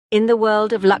In the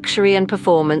world of luxury and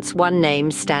performance, one name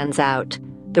stands out: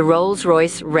 the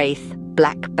Rolls-Royce Wraith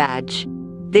Black Badge.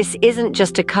 This isn't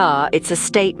just a car, it's a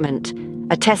statement,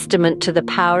 a testament to the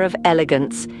power of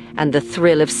elegance and the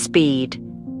thrill of speed.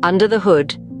 Under the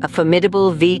hood, a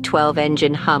formidable V12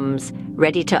 engine hums,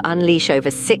 ready to unleash over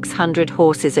 600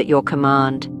 horses at your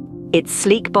command. Its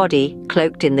sleek body,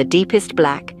 cloaked in the deepest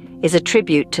black, is a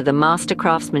tribute to the master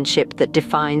craftsmanship that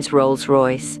defines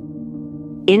Rolls-Royce.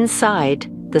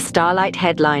 Inside, the Starlight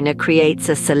headliner creates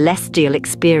a celestial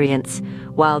experience,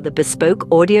 while the bespoke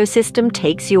audio system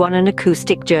takes you on an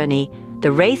acoustic journey.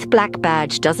 The Wraith Black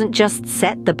Badge doesn't just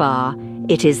set the bar,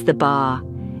 it is the bar.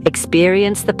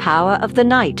 Experience the power of the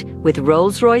night with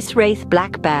Rolls-Royce Wraith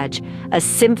Black Badge, a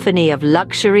symphony of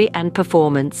luxury and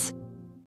performance.